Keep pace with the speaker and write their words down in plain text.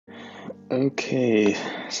Okay,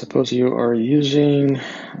 suppose you are using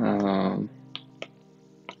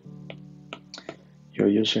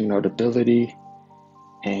Notability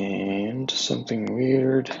and something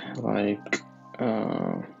weird like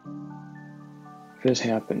this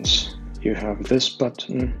happens. You have this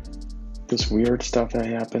button, this weird stuff that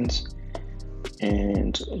happens,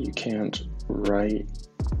 and you can't write.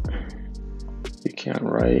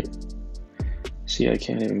 See, I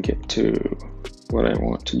can't even get to what I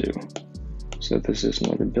want to do. So this is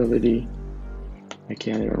Notability. I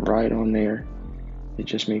can't even write on there. It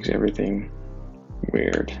just makes everything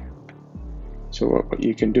weird. So what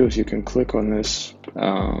you can do is you can click on this.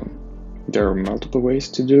 There are multiple ways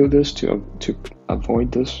to do this to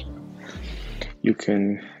avoid this. You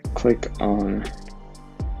can click on.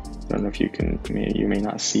 I don't know if you can. You may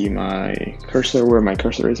not see my cursor where my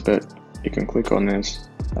cursor is, but you can click on this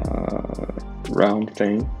round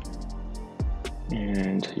thing,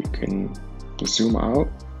 and you can zoom out.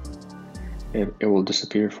 It will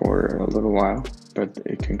disappear for a little while, but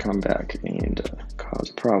it can come back and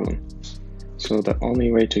cause a problem. So the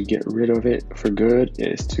only way to get rid of it for good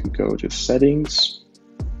is to go to Settings,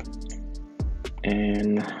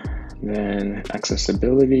 and then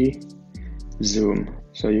Accessibility, Zoom.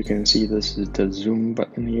 So you can see this is the Zoom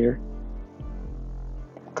button here.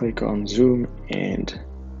 Click on Zoom and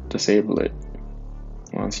disable it.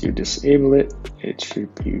 Once you disable it, it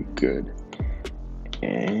should be good.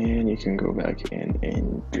 And you can go back and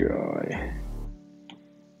enjoy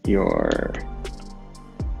your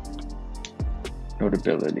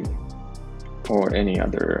Notability or any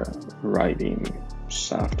other writing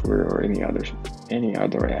software or any other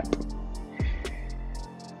app.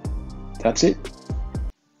 That's it.